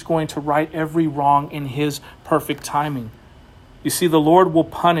he's going to right every wrong in his perfect timing. You see, the Lord will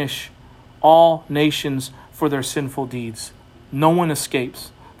punish all nations for their sinful deeds. No one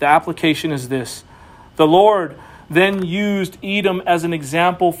escapes. The application is this. The Lord then used Edom as an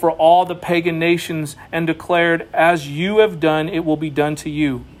example for all the pagan nations and declared, as you have done, it will be done to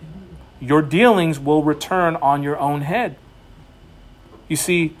you. Your dealings will return on your own head. You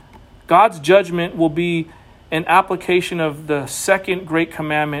see, God's judgment will be an application of the second great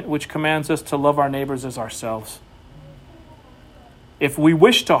commandment, which commands us to love our neighbors as ourselves. If we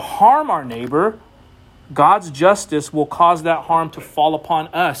wish to harm our neighbor, God's justice will cause that harm to fall upon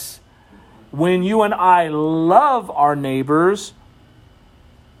us. When you and I love our neighbors,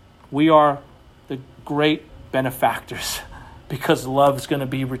 we are the great benefactors because love is going to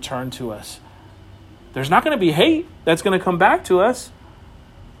be returned to us. There's not going to be hate that's going to come back to us,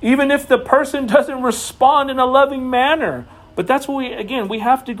 even if the person doesn't respond in a loving manner. But that's what we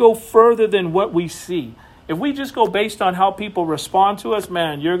have to go further than what we see. If we just go based on how people respond to us,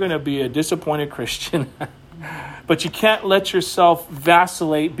 man, you're going to be a disappointed Christian. But you can't let yourself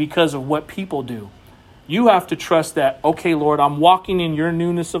vacillate because of what people do. You have to trust that, okay, Lord, I'm walking in your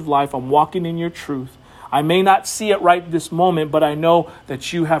newness of life. I'm walking in your truth. I may not see it right this moment, but I know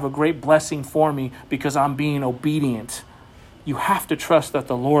that you have a great blessing for me because I'm being obedient. You have to trust that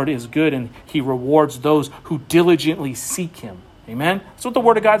the Lord is good and he rewards those who diligently seek him. Amen. That's what the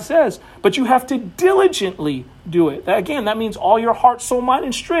word of God says. But you have to diligently do it. Again, that means all your heart, soul, mind,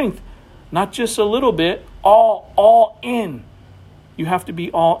 and strength. Not just a little bit, all in. You have to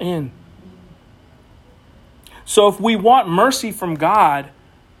be all in. So if we want mercy from God,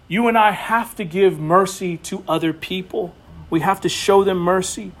 you and I have to give mercy to other people. We have to show them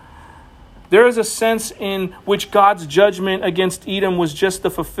mercy. There is a sense in which God's judgment against Edom was just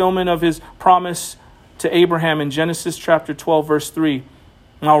the fulfillment of his promise to Abraham in Genesis chapter 12, verse 3.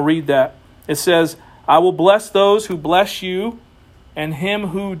 And I'll read that. It says, I will bless those who bless you, and him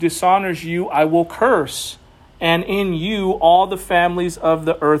who dishonors you I will curse. And in you all the families of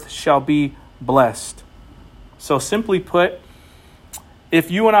the earth shall be blessed. So simply put,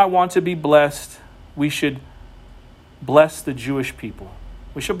 if you and I want to be blessed, we should bless the Jewish people.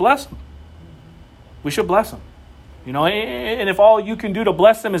 We should bless them. We should bless them. You know, and if all you can do to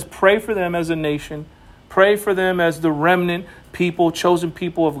bless them is pray for them as a nation, pray for them as the remnant people, chosen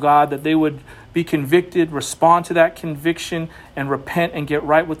people of God, that they would be convicted, respond to that conviction, and repent and get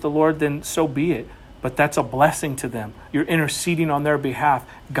right with the Lord, then so be it. But that's a blessing to them. You're interceding on their behalf.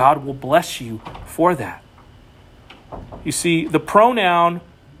 God will bless you for that. You see, the pronoun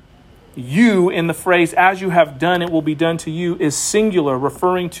you in the phrase, as you have done, it will be done to you, is singular,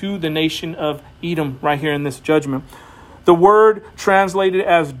 referring to the nation of Edom right here in this judgment. The word translated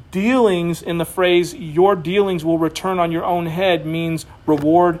as dealings in the phrase, your dealings will return on your own head, means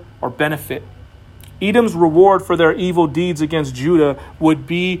reward or benefit. Edom's reward for their evil deeds against Judah would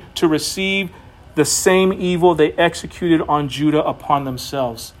be to receive the same evil they executed on Judah upon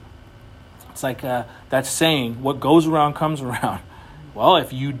themselves. It's like that saying, what goes around comes around. Well,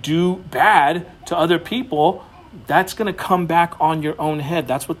 if you do bad to other people, that's going to come back on your own head.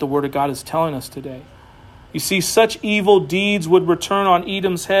 That's what the Word of God is telling us today. You see, such evil deeds would return on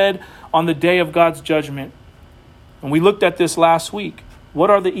Edom's head on the day of God's judgment. And we looked at this last week. What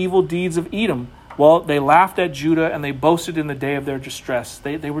are the evil deeds of Edom? Well, they laughed at Judah and they boasted in the day of their distress.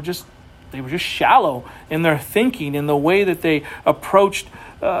 They were just shallow in their thinking, in the way that they approached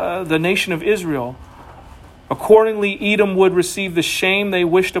the nation of Israel. Accordingly, Edom would receive the shame they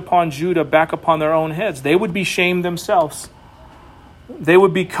wished upon Judah back upon their own heads. They would be shamed themselves. They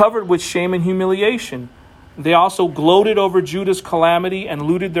would be covered with shame and humiliation. They also gloated over Judah's calamity and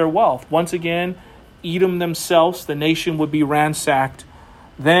looted their wealth. Once again, Edom themselves, the nation, would be ransacked.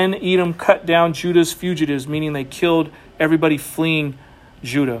 Then Edom cut down Judah's fugitives, meaning they killed everybody fleeing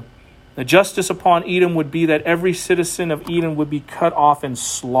Judah. The justice upon Edom would be that every citizen of Edom would be cut off and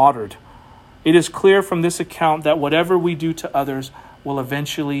slaughtered. It is clear from this account that whatever we do to others will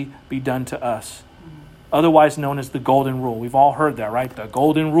eventually be done to us. Otherwise known as the golden rule. We've all heard that, right? The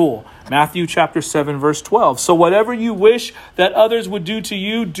golden rule. Matthew chapter 7, verse 12. So whatever you wish that others would do to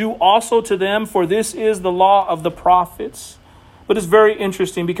you, do also to them, for this is the law of the prophets. But it's very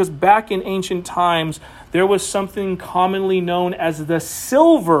interesting because back in ancient times, there was something commonly known as the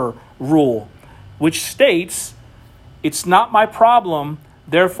silver rule, which states, it's not my problem,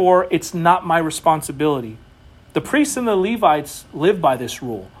 therefore it's not my responsibility. The priests and the Levites lived by this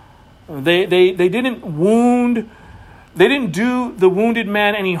rule. They didn't do the wounded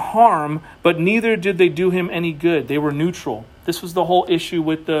man any harm, but neither did they do him any good. They were neutral. This was the whole issue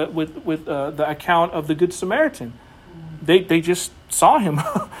with the account of the Good Samaritan. They just saw him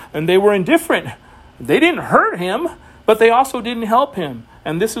and they were indifferent. They didn't hurt him, but they also didn't help him.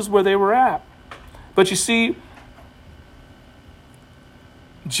 And this is where they were at. But you see,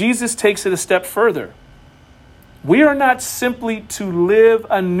 Jesus takes it a step further. We are not simply to live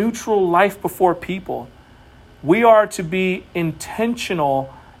a neutral life before people. We are to be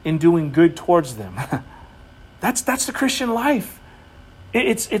intentional in doing good towards them. That's the Christian life.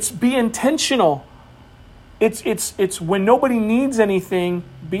 It's be intentional. It's when nobody needs anything,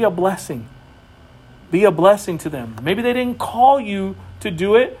 be a blessing. Be a blessing to them. Maybe they didn't call you to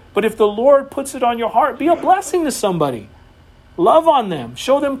do it, but if the Lord puts it on your heart, be a blessing to somebody. Love on them.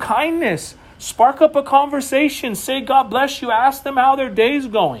 Show them kindness. Spark up a conversation. Say, God bless you. Ask them how their day's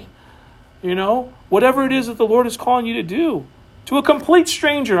going. You know, whatever it is that the Lord is calling you to do. To a complete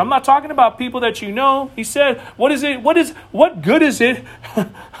stranger. I'm not talking about people that you know. He said, what good is it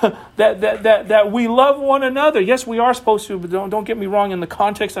that we love one another? Yes, we are supposed to, but don't get me wrong in the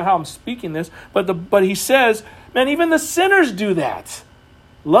context of how I'm speaking this. But he says, man, even the sinners do that.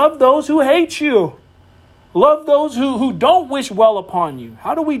 Love those who hate you. Love those who don't wish well upon you.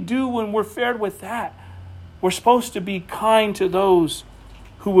 How do we do when we're fared with that? We're supposed to be kind to those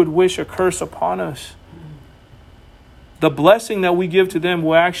who would wish a curse upon us. The blessing that we give to them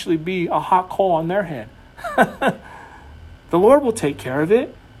will actually be a hot coal on their head. The Lord will take care of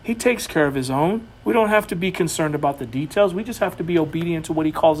it. He takes care of his own. We don't have to be concerned about the details. We just have to be obedient to what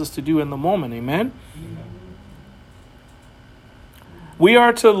he calls us to do in the moment. Amen? We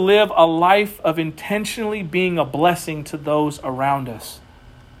are to live a life of intentionally being a blessing to those around us.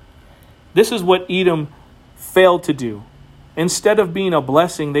 This is what Edom failed to do. Instead of being a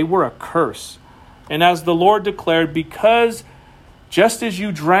blessing, they were a curse. And as the Lord declared, because just as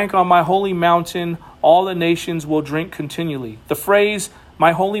you drank on my holy mountain, all the nations will drink continually. The phrase,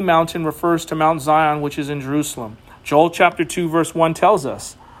 my holy mountain, refers to Mount Zion, which is in Jerusalem. Joel chapter 2, verse 1 tells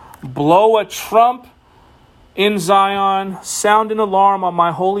us, blow a trump in Zion, sound an alarm on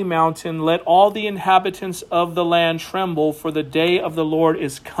my holy mountain. Let all the inhabitants of the land tremble, for the day of the Lord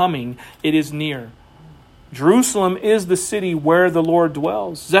is coming. It is near. Jerusalem is the city where the Lord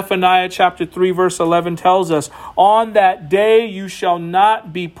dwells. Zephaniah chapter 3 verse 11 tells us, on that day you shall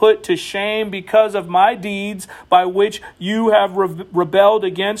not be put to shame because of my deeds by which you have rebelled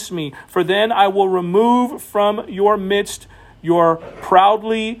against me. For then I will remove from your midst your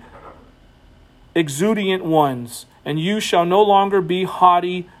proudly exuberant ones, and you shall no longer be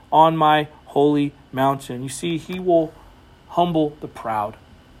haughty on my holy mountain. You see, he will humble the proud.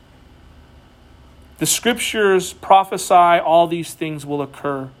 The scriptures prophesy all these things will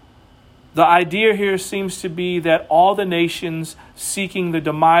occur. The idea here seems to be that all the nations seeking the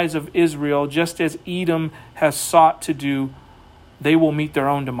demise of Israel, just as Edom has sought to do, they will meet their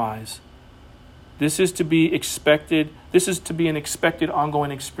own demise. This is to be expected. This is to be an expected ongoing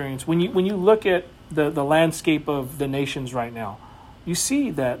experience. When you look at the landscape of the nations right now, you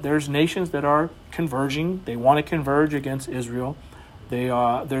see that there's nations that are converging. They want to converge against Israel.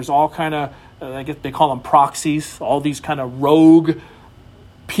 There's all kind of, I guess they call them proxies, all these kind of rogue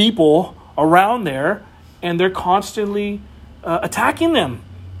people around there, and they're constantly attacking them.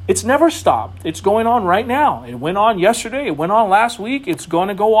 It's never stopped. It's going on right now. It went on yesterday. It went on last week. It's going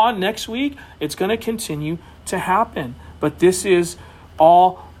to go on next week. It's going to continue to happen. But this is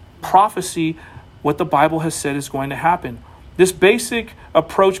all prophecy, what the Bible has said is going to happen. This basic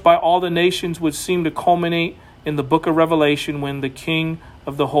approach by all the nations would seem to culminate in the book of Revelation when the king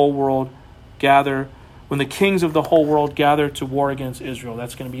of the whole world when the kings of the whole world gather to war against Israel.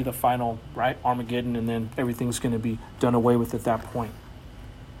 That's going to be the final, right? Armageddon, and then everything's going to be done away with at that point.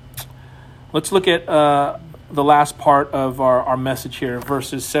 Let's look at the last part of our message here,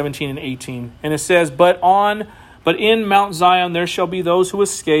 verses 17 and 18. And it says, But in Mount Zion there shall be those who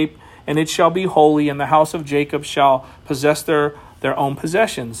escape, and it shall be holy, and the house of Jacob shall possess their own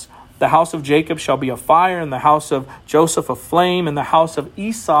possessions. The house of Jacob shall be a fire, and the house of Joseph a flame, and the house of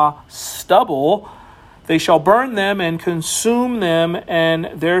Esau stubble. They shall burn them and consume them, and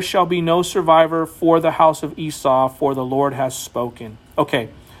there shall be no survivor for the house of Esau, for the Lord has spoken. Okay,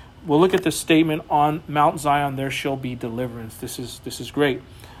 we'll look at the statement on Mount Zion, there shall be deliverance. This is great.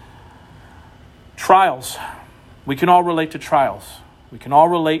 Trials. We can all relate to trials. We can all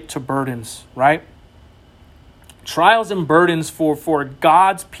relate to burdens, right? Trials and burdens for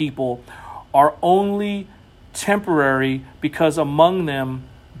God's people are only temporary because among them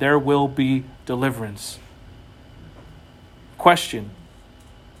there will be deliverance. Question: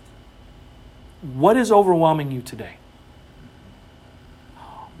 what is overwhelming you today?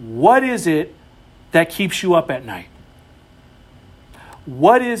 What is it that keeps you up at night?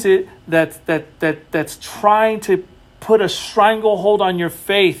 What is it that's trying to put a stranglehold on your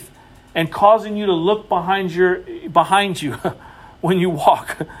faith and causing you to look behind you when you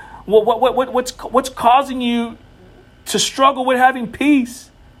walk? What's causing you to struggle with having peace?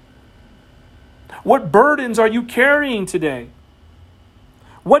 What burdens are you carrying today?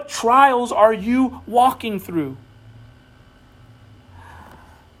 What trials are you walking through?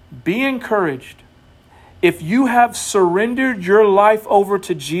 Be encouraged. If you have surrendered your life over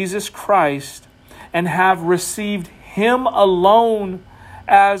to Jesus Christ and have received Him alone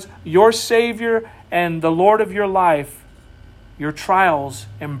as your Savior and the Lord of your life, your trials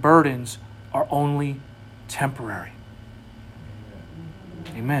and burdens are only temporary.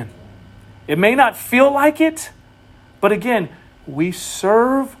 Amen. It may not feel like it, but again, we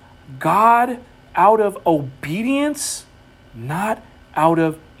serve God out of obedience, not out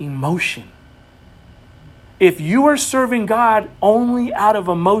of emotion. If you are serving God only out of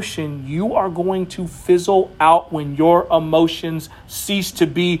emotion, you are going to fizzle out when your emotions cease to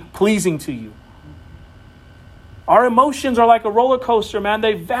be pleasing to you. Our emotions are like a roller coaster, man.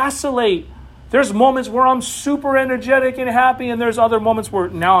 They vacillate. There's moments where I'm super energetic and happy, and there's other moments where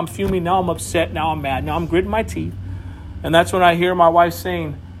now I'm fuming, now I'm upset, now I'm mad, now I'm gritting my teeth. And that's when I hear my wife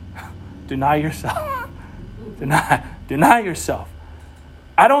saying, deny yourself. Deny yourself.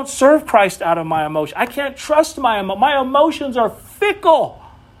 I don't serve Christ out of my emotion. I can't trust my emotions are fickle.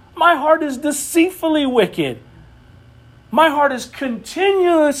 My heart is deceitfully wicked. My heart is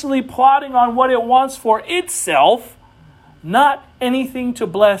continuously plotting on what it wants for itself, not anything to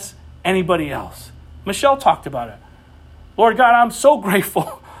bless anybody else. Michelle talked about it. Lord God, I'm so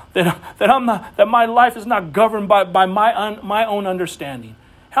grateful that my life is not governed by my own understanding.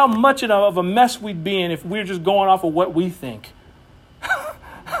 How much of a mess we'd be in if we're just going off of what we think.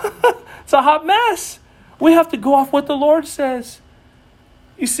 It's a hot mess. We have to go off what the Lord says.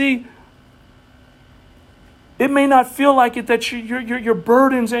 You see, it may not feel like it that your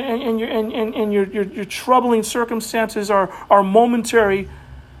burdens and your troubling circumstances are momentary,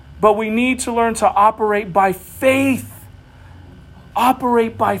 but we need to learn to operate by faith.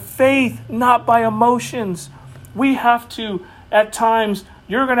 Operate by faith, not by emotions. We have to, at times,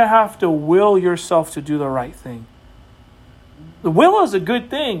 you're going to have to will yourself to do the right thing. The will is a good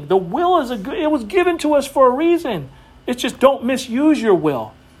thing. The will is it was given to us for a reason. It's just don't misuse your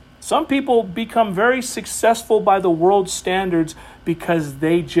will. Some people become very successful by the world's standards because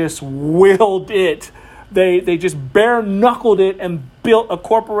they just willed it. They just bare-knuckled it and built a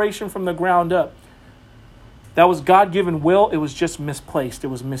corporation from the ground up. That was God-given will. It was just misplaced. It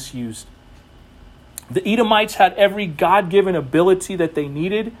was misused. The Edomites had every God-given ability that they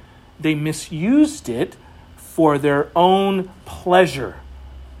needed. They misused it for their own pleasure.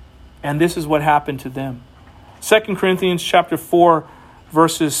 And this is what happened to them. 2 Corinthians chapter 4,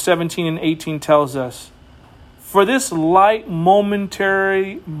 verses 17 and 18 tells us, For this light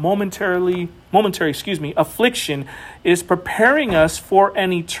momentary affliction is preparing us for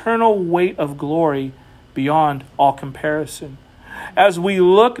an eternal weight of glory beyond all comparison. As we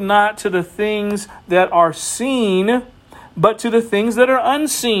look not to the things that are seen, but to the things that are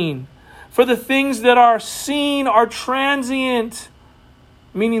unseen. For the things that are seen are transient,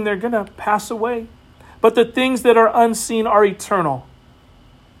 meaning they're going to pass away. But the things that are unseen are eternal.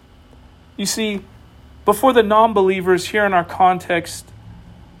 You see, But for the non-believers here in our context,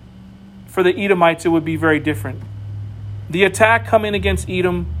 for the Edomites, it would be very different. The attack coming against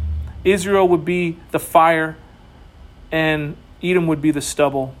Edom, Israel would be the fire, and Edom would be the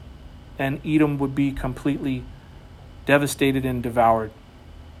stubble, and Edom would be completely devastated and devoured.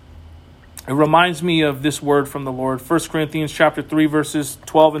 It reminds me of this word from the Lord, 1 Corinthians chapter 3, verses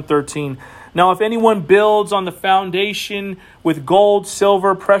 12 and 13. Now, if anyone builds on the foundation with gold,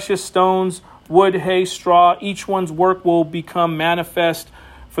 silver, precious stones, wood, hay, straw, each one's work will become manifest,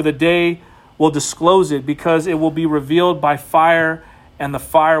 for the day will disclose it, because it will be revealed by fire, and the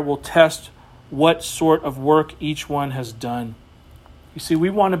fire will test what sort of work each one has done. You see, we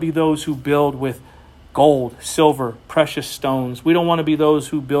want to be those who build with gold, silver, precious stones. We don't want to be those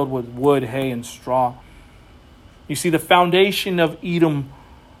who build with wood, hay, and straw. You see, the foundation of Edom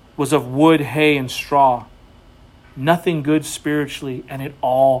was of wood, hay, and straw. Nothing good spiritually, and it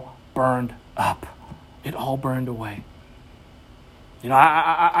all burned up. It all burned away. You know,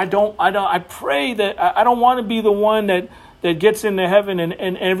 I pray that I don't want to be the one that gets into heaven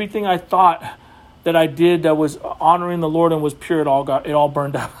and everything I thought that I did that was honoring the Lord and was pure, it all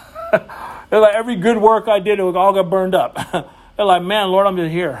burned up. Like every good work I did, it all got burned up. They're like, man, Lord, I'm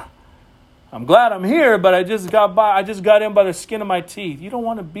just here. I'm glad I'm here, but I just got in by the skin of my teeth. You don't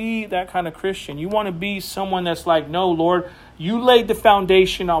want to be that kind of Christian. You want to be someone that's like, no, Lord, you laid the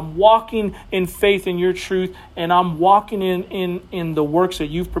foundation. I'm walking in faith in your truth, and I'm walking in the works that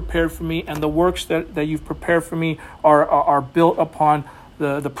you've prepared for me, and the works that you've prepared for me are built upon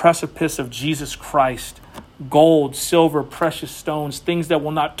the precipice of Jesus Christ. Gold, silver, precious stones, things that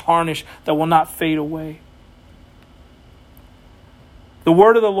will not tarnish, that will not fade away. The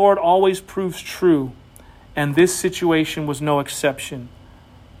word of the Lord always proves true, and this situation was no exception.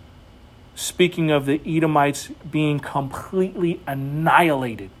 Speaking of the Edomites being completely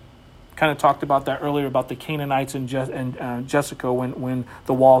annihilated. Kind of talked about that earlier about the Canaanites and Jericho when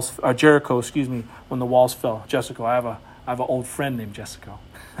the walls, Jericho, when the walls fell. Jericho, I have an old friend named Jessica.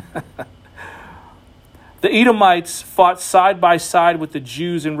 The Edomites fought side by side with the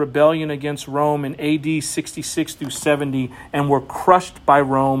Jews in rebellion against Rome in AD 66 through 70 and were crushed by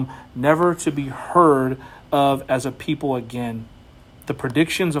Rome, never to be heard of as a people again. The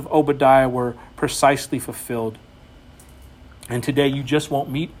predictions of Obadiah were precisely fulfilled. And today you just won't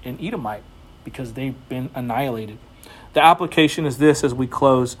meet an Edomite because they've been annihilated. The application is this as we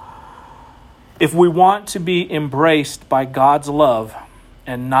close. If we want to be embraced by God's love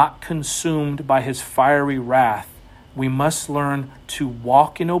and not consumed by his fiery wrath, we must learn to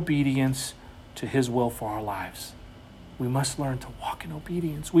walk in obedience to his will for our lives. We must learn to walk in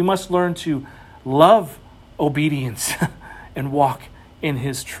obedience. We must learn to love obedience and walk in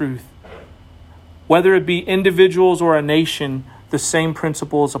his truth. Whether it be individuals or a nation, the same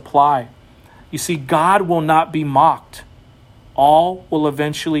principles apply. You see, God will not be mocked. All will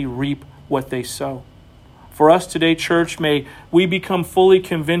eventually reap what they sow. For us today, church, may we become fully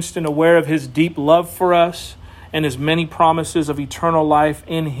convinced and aware of his deep love for us and his many promises of eternal life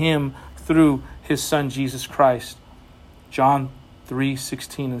in him through his Son, Jesus Christ. John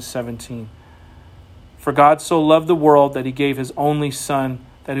 3:16 and 17. For God so loved the world that he gave his only Son,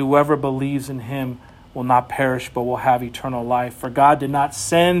 that whoever believes in him will not perish but will have eternal life. For God did not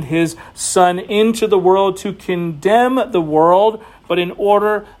send his Son into the world to condemn the world, but in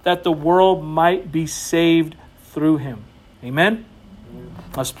order that the world might be saved through him. Amen?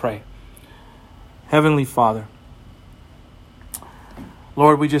 Let's pray. Heavenly Father,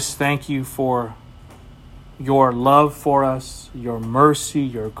 Lord, we just thank you for your love for us, your mercy,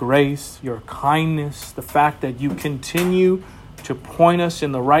 your grace, your kindness, the fact that you continue to point us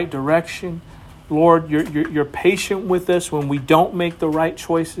in the right direction. Lord, you're patient with us when we don't make the right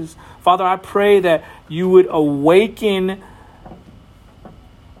choices. Father, I pray that you would awaken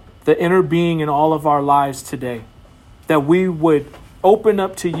the inner being in all of our lives today, that we would open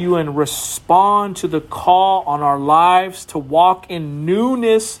up to you and respond to the call on our lives to walk in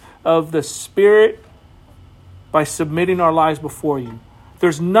newness of the Spirit by submitting our lives before you.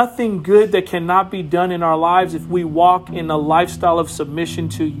 There's nothing good that cannot be done in our lives if we walk in a lifestyle of submission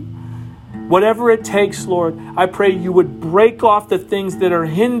to you. Whatever it takes, Lord, I pray you would break off the things that are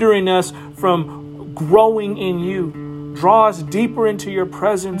hindering us from growing in you. Draw us deeper into your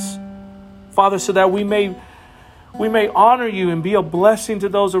presence, Father, so that we may honor you and be a blessing to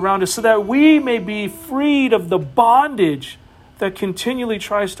those around us, so that we may be freed of the bondage that continually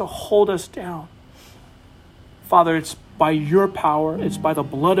tries to hold us down. Father, it's by your power, it's by the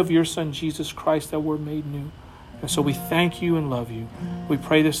blood of your Son, Jesus Christ, that we're made new. And so we thank you and love you. We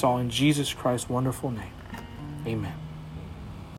pray this all in Jesus Christ's wonderful name. Amen.